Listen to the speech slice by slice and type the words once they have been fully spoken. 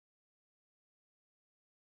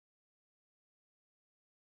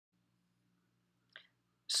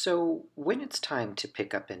So when it's time to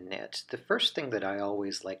pick up and knit, the first thing that I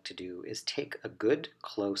always like to do is take a good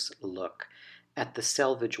close look at the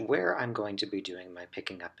selvage where I'm going to be doing my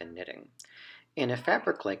picking up and knitting. In a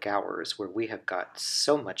fabric like ours, where we have got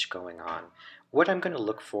so much going on, what I'm going to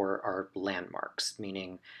look for are landmarks,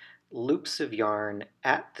 meaning loops of yarn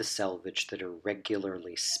at the selvage that are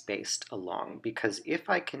regularly spaced along, because if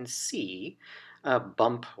I can see a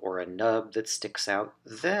bump or a nub that sticks out,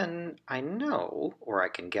 then I know, or I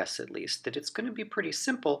can guess at least, that it's going to be pretty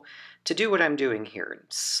simple to do what I'm doing here and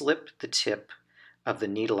slip the tip of the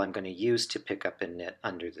needle I'm going to use to pick up and knit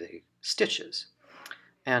under the stitches.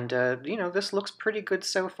 And, this looks pretty good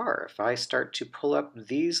so far. If I start to pull up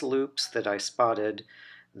these loops that I spotted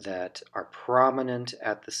that are prominent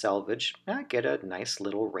at the selvage, I get a nice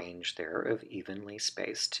little range there of evenly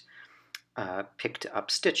spaced picked up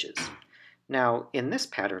stitches. Now, in this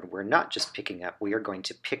pattern, we're not just picking up, we are going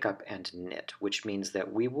to pick up and knit, which means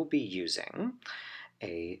that we will be using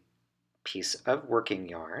a piece of working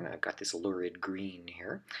yarn. I've got this lurid green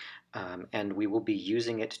here, and we will be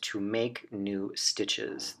using it to make new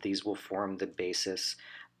stitches. These will form the basis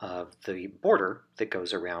of the border that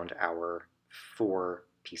goes around our 4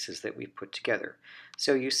 pieces that we've put together.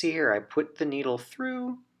 So you see here I put the needle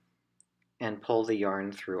through and pull the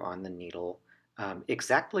yarn through on the needle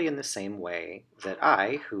exactly in the same way that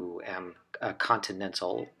I, who am a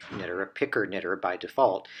continental knitter, a picker knitter by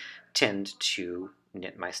default, tend to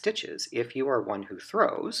knit my stitches. If you are one who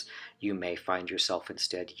throws, you may find yourself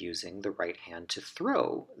instead using the right hand to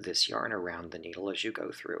throw this yarn around the needle as you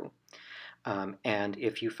go through. And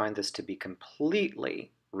if you find this to be completely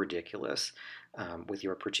ridiculous with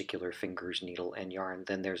your particular fingers, needle, and yarn,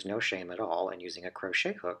 then there's no shame at all in using a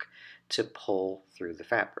crochet hook to pull through the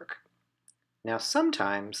fabric. Now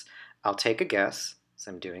sometimes I'll take a guess, as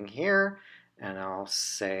I'm doing here, and I'll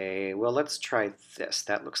say, well, let's try this.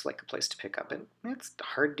 That looks like a place to pick up. And it's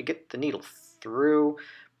hard to get the needle through,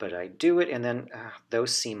 but I do it, and then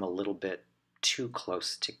those seem a little bit too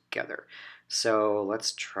close together. So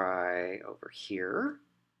let's try over here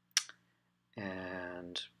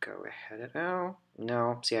and go ahead and, oh,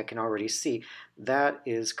 no, see, I can already see that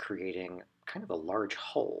is creating kind of a large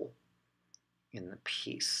hole in the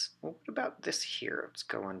piece. Well, what about this here? Let's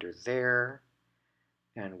go under there.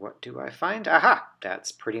 And what do I find? Aha! That's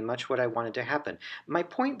pretty much what I wanted to happen. My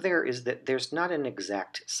point there is that there's not an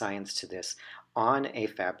exact science to this on a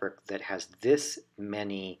fabric that has this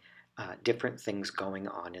many different things going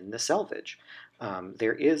on in the selvage.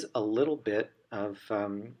 There is a little bit of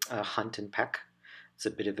a hunt and peck. It's a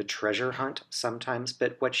bit of a treasure hunt sometimes,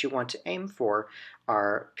 but what you want to aim for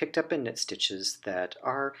are picked up and knit stitches that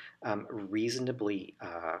are reasonably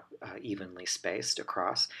evenly spaced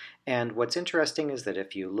across. And what's interesting is that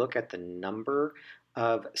if you look at the number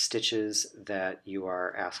of stitches that you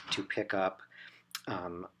are asked to pick up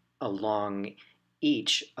along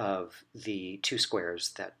each of the 2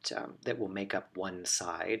 squares that will make up one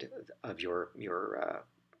side of your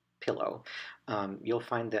pillow, you'll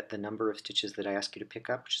find that the number of stitches that I ask you to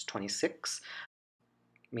pick up, which is 26,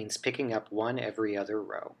 means picking up 1 every other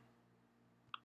row.